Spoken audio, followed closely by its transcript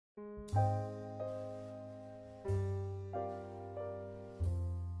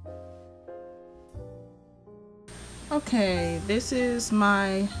Okay, this is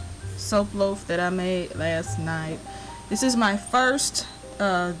my soap loaf that I made last night. This is my first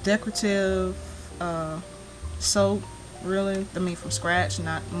decorative soap, really. I mean, from scratch,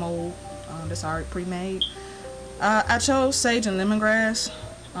 not mold. That's already pre-made. I chose sage and lemongrass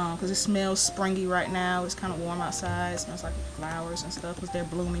because it smells springy right now. It's kind of warm outside. It smells like flowers and stuff because they're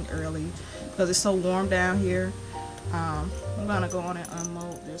blooming early because it's so warm down here. I'm gonna go on and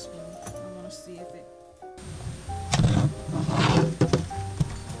unmold this one. I want to see if it.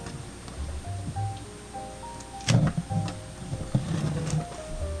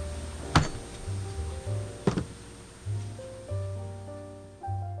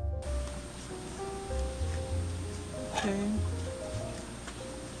 Okay.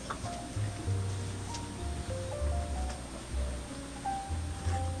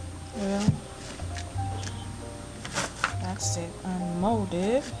 Well, that's it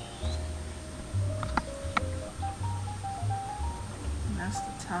unmolded. That's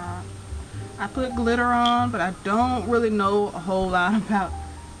the top. I put glitter on, but I don't really know a whole lot about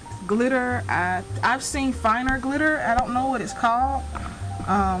glitter. I've seen finer glitter. I don't know what it's called.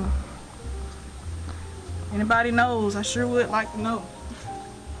 Anybody knows? I sure would like to know.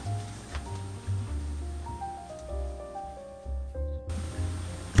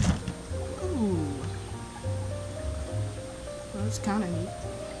 Ooh, well, it's kind of neat.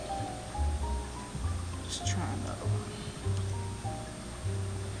 Let's try another one.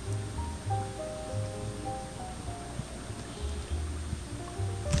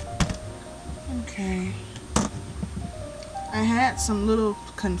 Okay, I had some little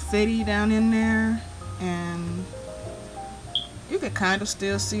confetti down in there, and you can kind of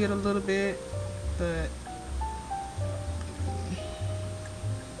still see it a little bit, but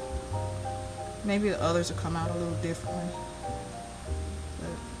maybe the others will come out a little differently.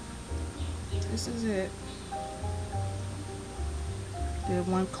 But this is it. Did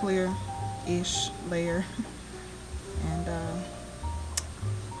one clear-ish layer, and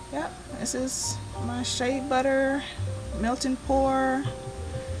yeah, this is my shea butter melting pour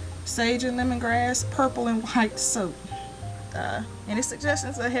sage and lemongrass purple and white soap. Any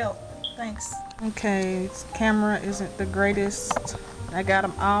suggestions will help. Thanks. Okay, this camera isn't the greatest. I got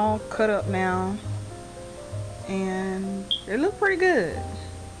them all cut up now and they look pretty good.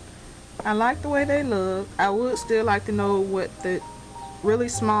 I like the way they look. I would still like to know what the really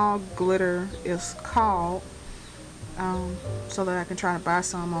small glitter is called, so that I can try to buy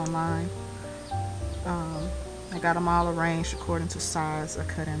some online. I got them all arranged according to size. I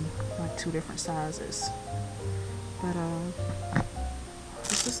cut in like 2 different sizes, but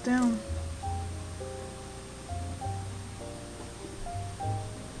this is them.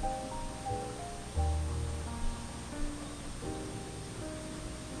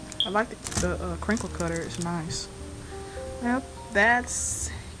 I like the crinkle cutter. It's nice. Well, that's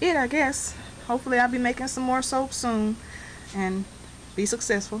it, I guess. Hopefully I'll be making some more soap soon and be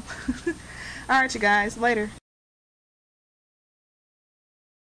successful. Alright, you guys, later.